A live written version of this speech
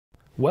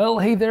Well,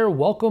 hey there,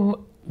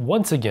 welcome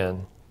once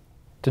again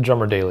to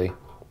Drummer Daily.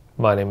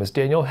 My name is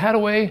Daniel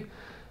Hadaway,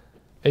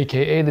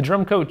 aka the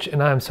Drum Coach,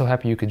 and I'm so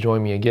happy you could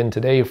join me again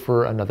today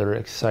for another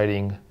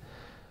exciting,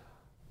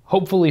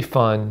 hopefully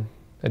fun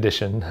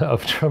edition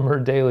of Drummer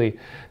Daily.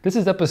 This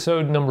is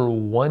episode number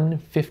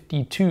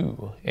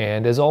 152,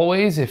 and as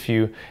always, if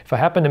I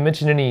happen to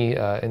mention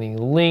any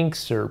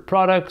links or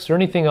products or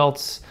anything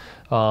else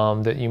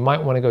that you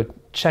might want to go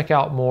check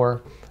out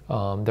more,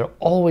 they'll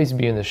always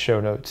be in the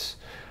show notes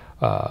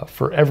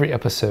for every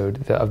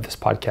episode of this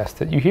podcast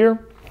that you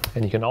hear.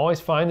 And you can always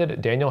find it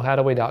at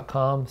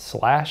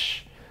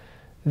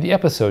danielhadaway.com/the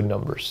episode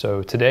number.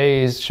 So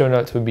today's show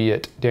notes would be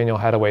at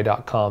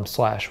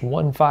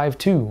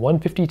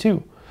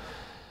danielhadaway.com/152.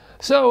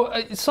 So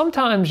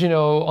sometimes,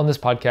 on this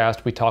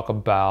podcast, we talk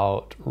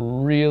about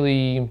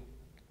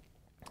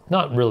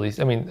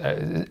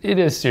it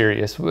is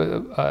serious.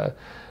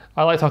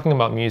 I like talking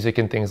about music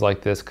and things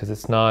like this because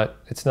it's not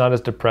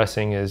as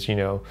depressing as,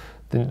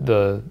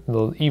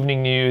 the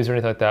evening news or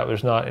anything like that.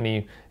 There's not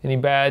any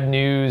bad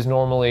news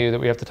normally that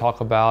we have to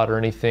talk about or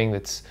anything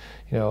that's,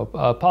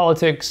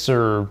 politics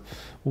or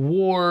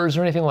wars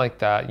or anything like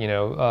that,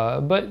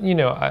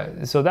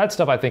 so that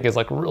stuff I think is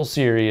like real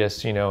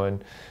serious,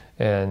 and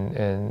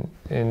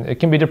it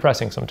can be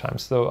depressing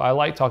sometimes. So I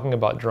like talking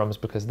about drums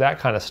because that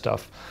kind of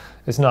stuff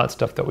is not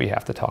stuff that we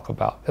have to talk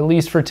about. At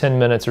least for 10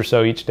 minutes or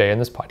so each day in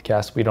this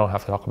podcast, we don't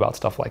have to talk about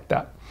stuff like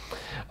that.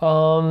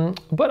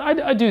 But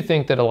I do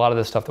think that a lot of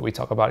the stuff that we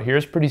talk about here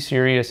is pretty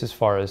serious as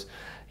far as,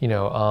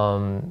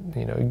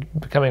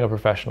 becoming a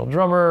professional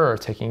drummer or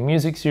taking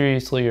music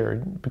seriously or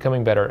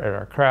becoming better at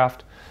our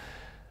craft.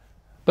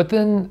 But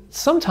then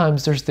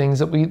sometimes there's things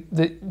that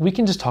we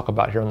can just talk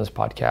about here on this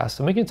podcast,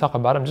 and we can talk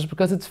about them just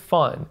because it's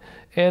fun.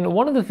 And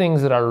one of the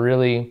things that I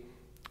really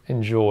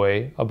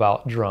enjoy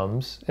about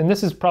drums, and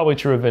this is probably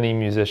true of any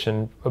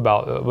musician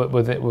about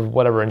with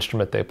whatever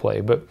instrument they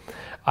play, but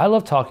I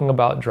love talking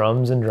about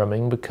drums and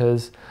drumming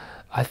because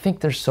I think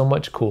there's so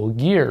much cool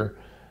gear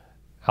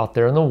out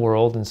there in the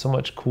world and so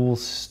much cool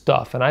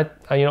stuff. And I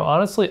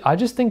honestly, I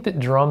just think that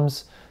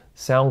drums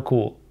sound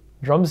cool.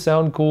 Drums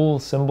sound cool,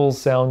 cymbals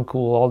sound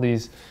cool, all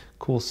these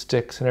cool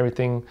sticks and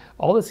everything.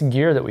 All this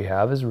gear that we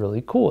have is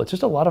really cool. It's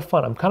just a lot of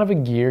fun. I'm kind of a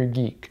gear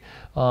geek.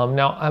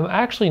 Now, I'm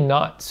actually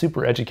not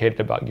super educated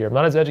about gear. I'm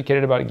not as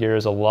educated about gear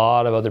as a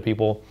lot of other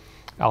people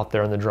out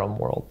there in the drum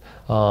world.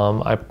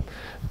 I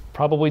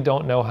probably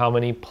don't know how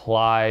many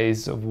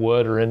plies of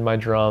wood are in my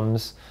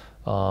drums.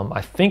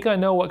 I think I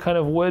know what kind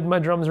of wood my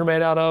drums are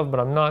made out of, but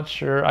I'm not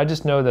sure. I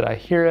just know that I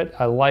hear it,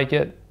 I like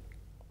it,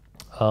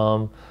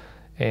 and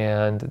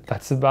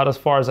that's about as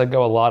far as I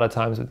go a lot of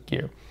times with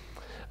gear.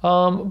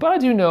 But I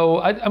do know,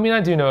 I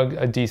do know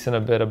a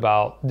decent bit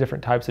about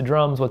different types of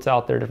drums, what's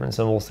out there, different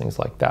cymbals, things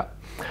like that.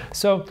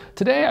 So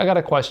today I got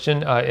a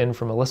question in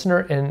from a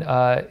listener, and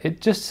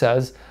it just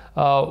says,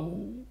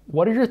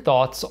 what are your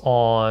thoughts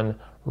on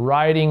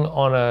riding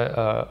on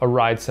a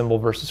ride cymbal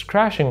versus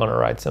crashing on a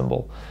ride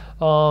cymbal?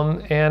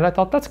 And I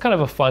thought that's kind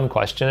of a fun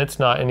question. It's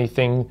not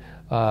anything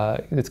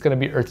that's going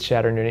to be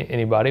earth-shattering to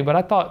anybody, but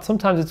I thought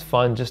sometimes it's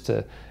fun just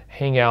to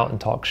hang out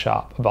and talk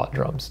shop about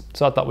drums.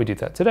 So I thought we'd do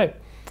that today.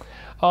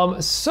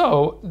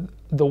 So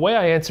the way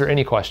I answer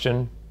any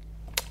question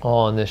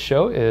on this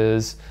show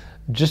is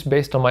just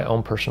based on my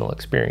own personal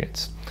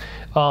experience.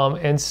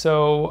 And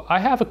so I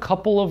have a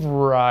couple of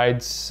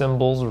ride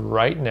cymbals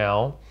right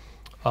now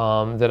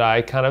that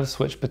I kind of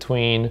switch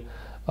between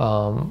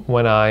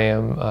when I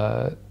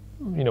am,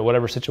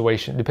 whatever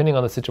situation, depending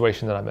on the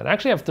situation that I'm in. I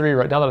actually have three,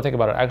 right now that I think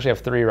about it, I actually have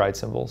three ride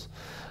cymbals.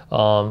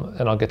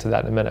 And I'll get to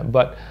that in a minute.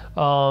 But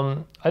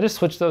I just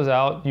switch those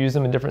out, use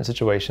them in different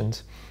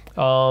situations.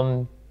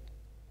 So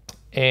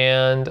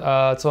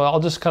I'll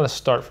just kind of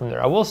start from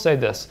there. I will say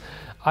this,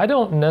 I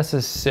don't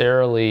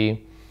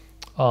necessarily,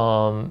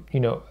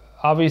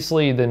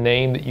 obviously the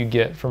name that you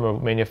get from a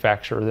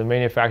manufacturer, the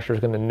manufacturer is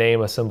going to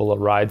name a cymbal a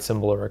ride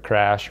cymbal or a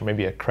crash, or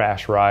maybe a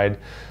crash ride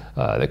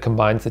that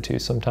combines the two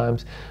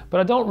sometimes. But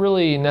I don't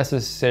really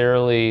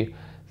necessarily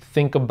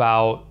think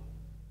about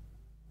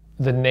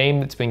the name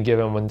that's been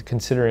given when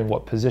considering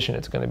what position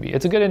it's going to be.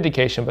 It's a good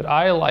indication, but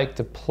I like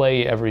to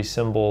play every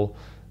cymbal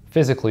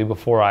physically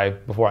before I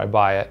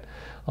buy it.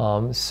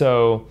 I just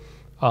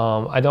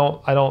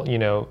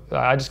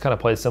kind of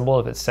play the cymbal.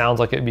 If it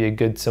sounds like it'd be a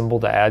good cymbal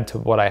to add to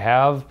what I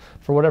have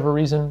for whatever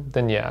reason,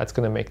 then yeah, it's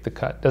going to make the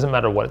cut. Doesn't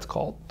matter what it's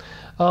called.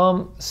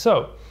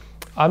 So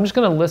I'm just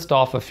going to list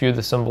off a few of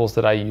the cymbals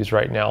that I use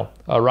right now,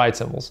 ride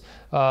cymbals.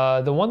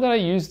 The one that I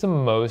use the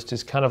most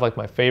is kind of like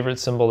my favorite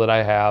cymbal that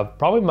I have,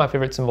 probably my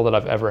favorite cymbal that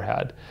I've ever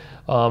had.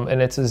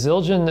 And it's a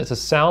Zildjian, it's a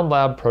Sound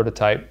Lab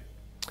prototype.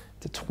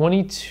 It's a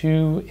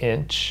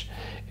 22-inch.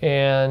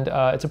 And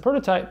it's a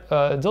prototype,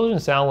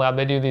 Zildjian Sound Lab.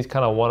 They do these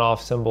kind of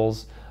one-off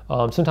cymbals.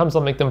 Sometimes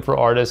they'll make them for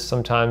artists.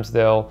 Sometimes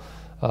they'll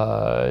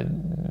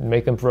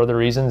make them for other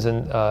reasons.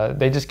 And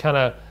they just kind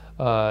of,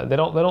 they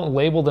don't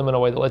label them in a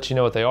way that lets you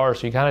know what they are.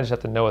 So you kind of just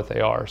have to know what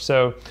they are.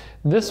 So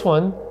this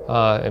one,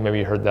 and maybe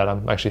you heard that,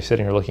 I'm actually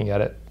sitting here looking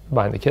at it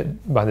behind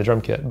the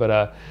drum kit.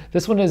 But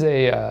this one is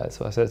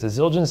so I said it's a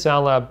Zildjian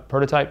SoundLab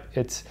prototype.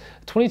 It's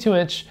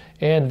 22-inch,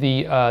 and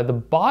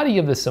the body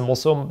of the cymbal.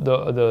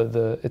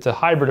 So it's a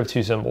hybrid of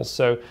two cymbals.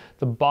 So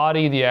the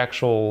body, the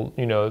actual,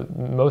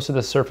 most of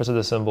the surface of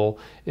the cymbal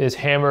is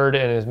hammered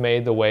and is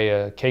made the way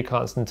a K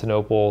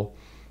Constantinople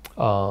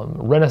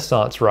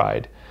Renaissance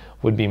ride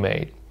would be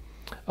made.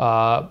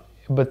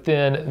 But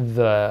then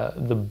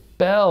the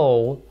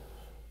bell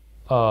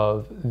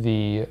of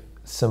the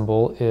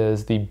cymbal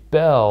is the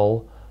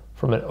bell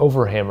from an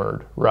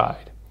overhammered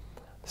ride.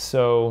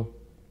 So,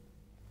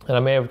 and I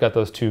may have got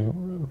those two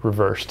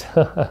reversed.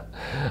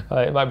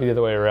 It might be the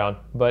other way around.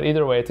 But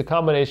either way, it's a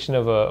combination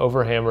of a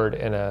overhammered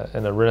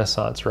and a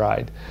Renaissance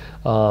ride.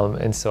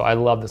 And so I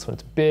love this one.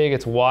 It's big,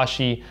 it's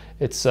washy,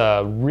 it's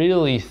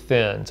really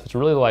thin, so it's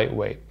really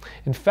lightweight.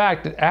 In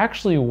fact, it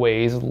actually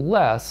weighs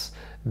less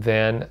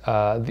than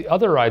the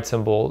other ride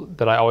cymbal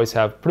that I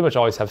pretty much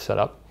always have set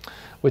up,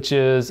 which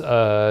is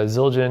a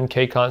Zildjian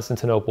K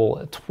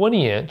Constantinople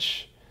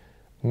 20-inch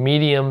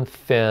medium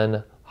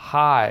thin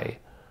high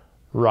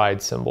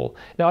ride cymbal.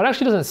 Now it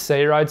actually doesn't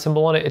say ride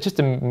cymbal on it. It's just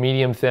a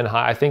medium thin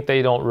high. I think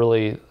they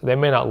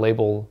may not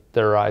label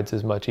their rides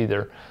as much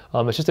either.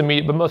 It's just a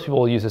medium, but most people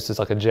will use this as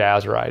like a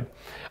jazz ride.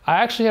 I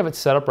actually have it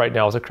set up right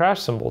now as a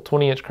crash cymbal,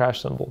 20-inch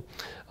crash cymbal.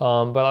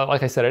 But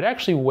like I said, it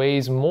actually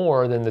weighs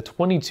more than the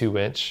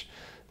 22-inch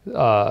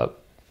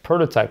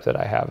prototype that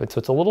I have. So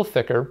it's a little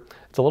thicker,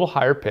 it's a little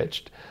higher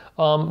pitched.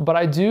 But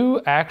I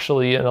do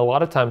actually, and a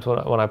lot of times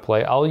when I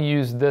play, I'll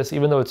use this,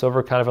 even though it's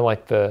over kind of in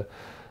like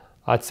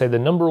I'd say the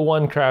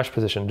 #1 crash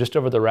position, just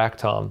over the rack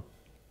tom.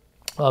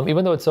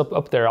 Even though it's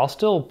up there, I'll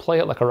still play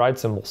it like a ride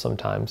cymbal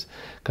sometimes,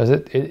 because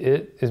it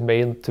is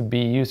made to be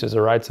used as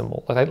a ride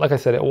cymbal. Like I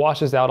said, it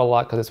washes out a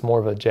lot because it's more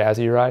of a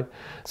jazzy ride.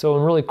 So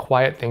in really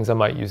quiet things, I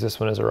might use this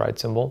one as a ride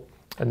cymbal.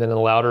 And then in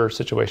louder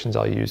situations,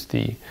 I'll use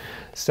the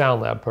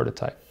SoundLab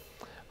prototype.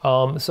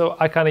 So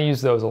I kind of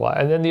use those a lot.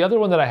 And then the other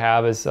one that I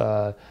have is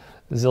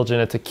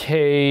Zildjian. It's a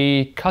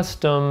K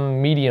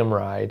custom medium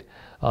ride.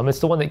 It's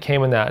the one that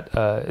came in that,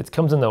 it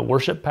comes in the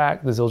worship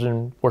pack, the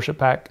Zildjian worship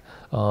pack,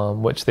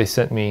 which they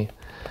sent me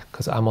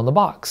because I'm on the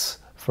box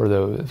for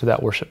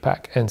that worship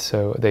pack. And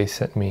so they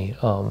sent me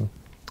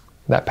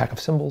that pack of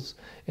cymbals.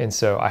 And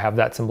so I have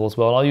that cymbal as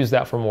well. And I'll use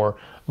that for more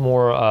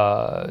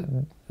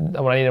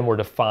when I need a more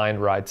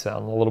defined ride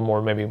sound, a little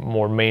more, maybe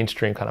more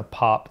mainstream kind of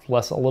pop, a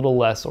little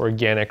less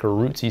organic or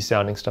rootsy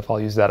sounding stuff.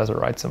 I'll use that as a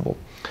ride cymbal.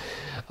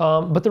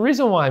 But the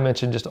reason why I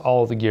mentioned just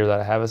all of the gear that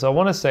I have is I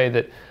want to say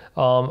that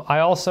I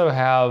also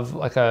have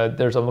I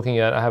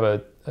have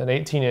an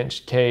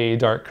 18-inch K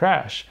Dark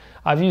Crash.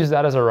 I've used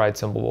that as a ride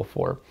cymbal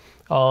before.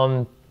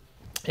 And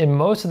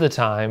most of the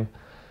time,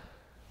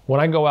 when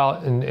I go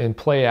out and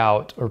play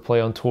out or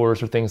play on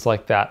tours or things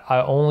like that,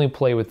 I only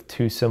play with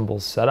two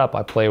cymbals set up.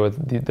 I play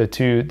with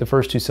the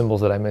first two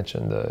cymbals that I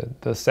mentioned,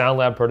 the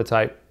SoundLab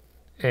prototype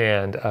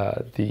and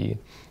the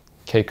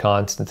K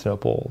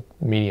Constantinople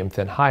medium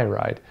thin high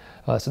ride.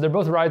 So they're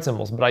both ride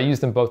cymbals, but I use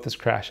them both as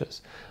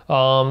crashes.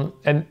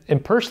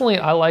 And personally,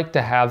 I like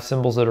to have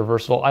cymbals that are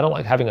versatile. I don't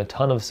like having a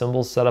ton of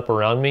cymbals set up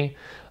around me.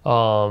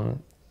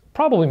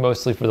 Probably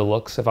mostly for the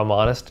looks, if I'm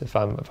honest. If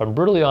I'm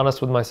brutally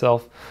honest with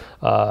myself,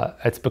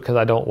 it's because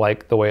I don't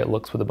like the way it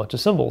looks with a bunch of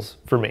cymbals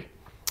for me.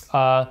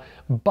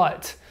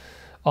 But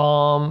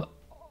I'm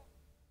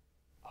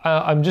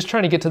just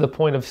trying to get to the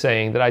point of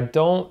saying that I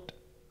don't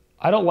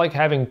like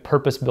having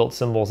purpose-built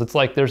cymbals. It's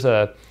like there's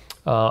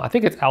I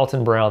think it's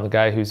Alton Brown, the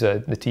guy who's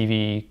the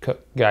TV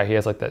cook guy. He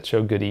has like that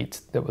show Good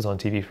Eats that was on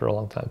TV for a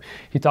long time.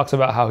 He talks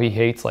about how he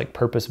hates like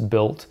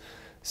purpose-built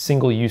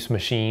single-use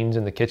machines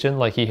in the kitchen.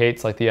 Like he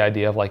hates like the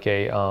idea of like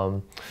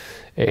a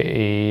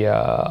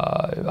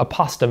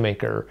pasta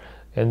maker,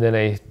 and then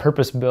a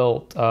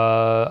purpose-built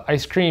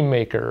ice cream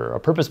maker, a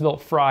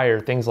purpose-built fryer,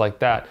 things like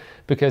that.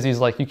 Because he's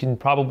like, you can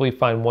probably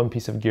find one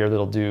piece of gear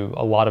that'll do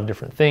a lot of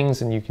different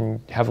things, and you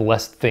can have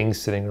less things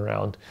sitting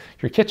around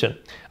your kitchen.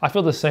 I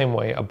feel the same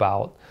way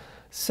about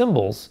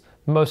cymbals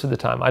most of the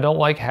time. I don't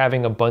like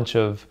having a bunch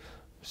of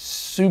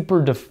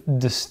super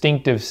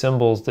distinctive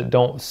cymbals that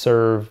don't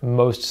serve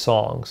most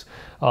songs.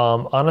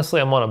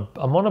 Honestly, I'm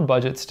on a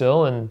budget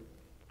still, and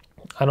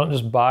I don't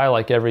just buy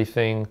like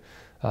everything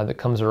that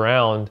comes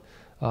around.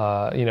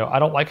 I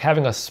don't like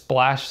having a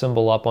splash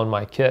cymbal up on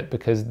my kit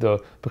because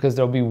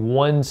there'll be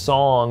one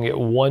song at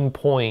one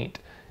point,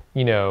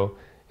 in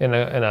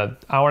an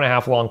hour and a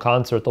half long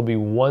concert, there'll be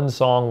one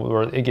song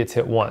where it gets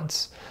hit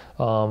once.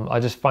 I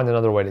just find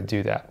another way to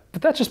do that.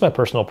 But that's just my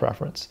personal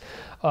preference.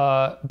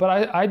 But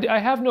I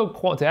have no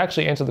qualms, to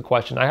actually answer the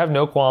question, I have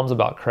no qualms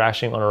about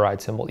crashing on a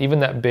ride cymbal. Even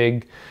that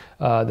big,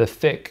 the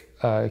thick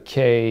the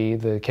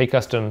K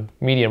Custom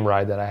medium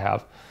ride that I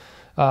have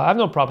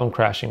no problem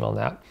crashing on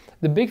that.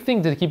 The big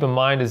thing to keep in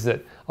mind is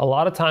that a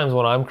lot of times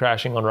when I'm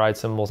crashing on ride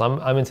cymbals,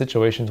 I'm in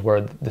situations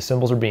where the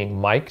cymbals are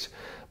being mic'd.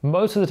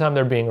 Most of the time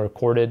they're being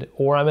recorded,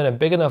 or I'm in a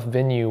big enough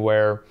venue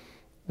where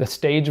the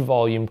stage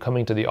volume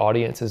coming to the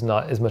audience is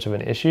not as much of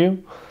an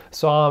issue.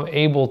 So I'm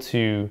able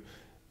to,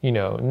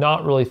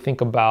 not really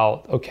think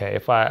about, okay,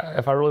 if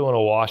I really want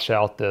to wash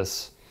out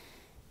this,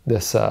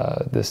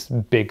 this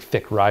big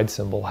thick ride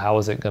cymbal, how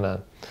is it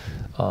gonna,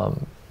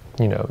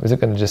 is it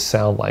gonna just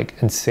sound like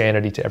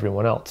insanity to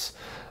everyone else?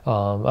 I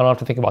don't have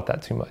to think about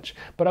that too much.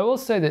 But I will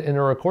say that in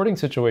a recording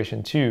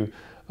situation too,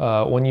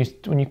 when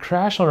you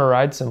crash on a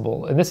ride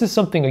cymbal, and this is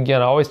something,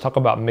 again, I always talk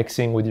about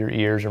mixing with your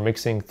ears or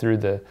mixing through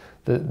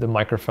the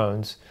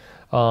microphones.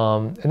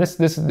 And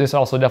this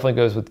also definitely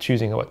goes with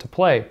choosing what to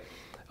play.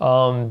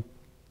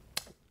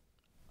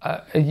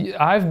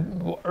 I've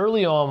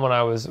early on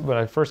when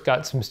I first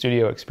got some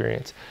studio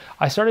experience,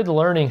 I started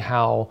learning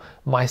how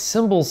my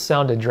cymbals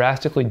sounded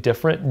drastically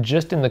different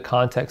just in the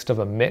context of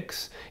a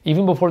mix,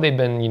 even before they've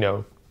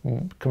been,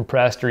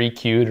 compressed or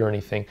EQ'd or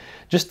anything.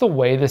 Just the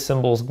way the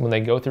cymbals, when they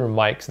go through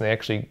mics and they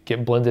actually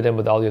get blended in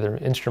with all the other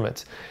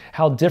instruments,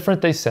 how different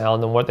they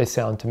sound than what they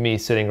sound to me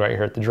sitting right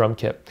here at the drum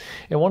kit.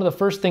 And one of the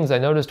first things I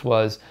noticed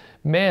was,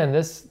 man,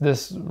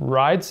 this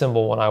ride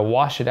cymbal, when I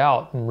wash it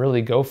out and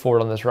really go for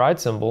it on this ride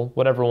cymbal,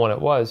 whatever one it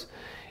was,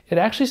 it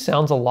actually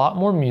sounds a lot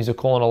more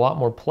musical and a lot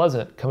more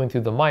pleasant coming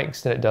through the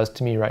mics than it does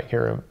to me right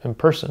here in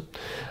person.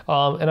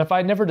 And if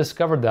I never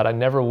discovered that, I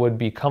never would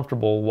be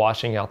comfortable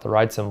washing out the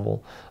ride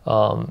cymbal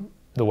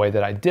the way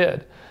that I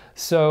did.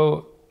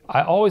 So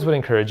I always would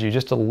encourage you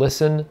just to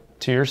listen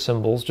to your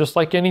cymbals, just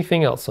like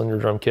anything else on your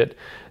drum kit,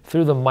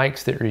 through the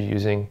mics that you're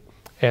using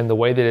and the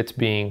way that it's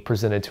being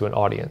presented to an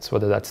audience,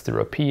 whether that's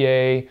through a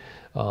PA,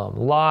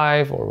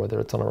 live, or whether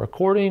it's on a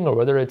recording, or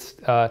whether it's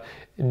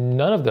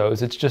none of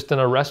those. It's just in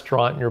a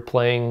restaurant and you're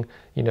playing,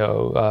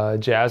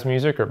 jazz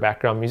music or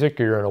background music,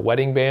 or you're in a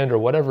wedding band or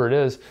whatever it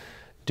is.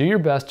 Do your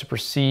best to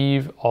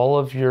perceive all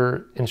of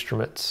your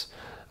instruments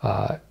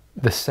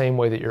the same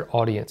way that your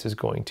audience is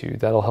going to.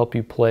 That'll help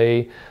you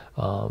play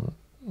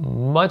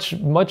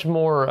much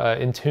more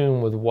in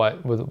tune with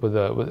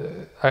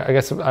I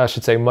guess I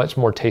should say much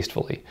more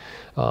tastefully,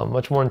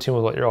 much more in tune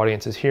with what your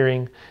audience is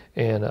hearing.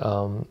 And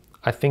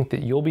I think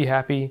that you'll be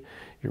happy,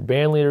 your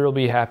band leader will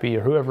be happy,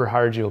 or whoever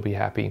hired you will be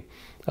happy,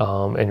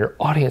 and your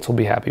audience will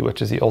be happy,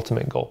 which is the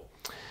ultimate goal.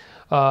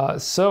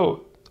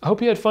 So I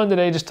hope you had fun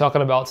today just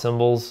talking about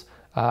cymbals.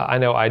 I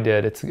know I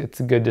did.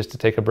 It's good just to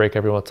take a break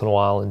every once in a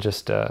while and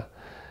just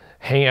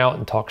hang out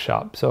and talk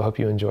shop. So I hope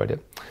you enjoyed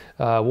it.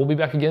 We'll be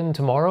back again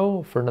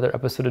tomorrow for another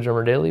episode of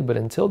Drummer Daily, but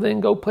until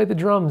then, go play the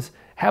drums.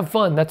 Have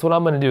fun. That's what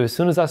I'm going to do. As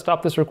soon as I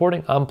stop this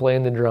recording, I'm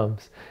playing the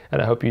drums,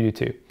 and I hope you do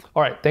too.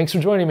 All right, thanks for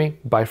joining me.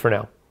 Bye for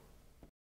now.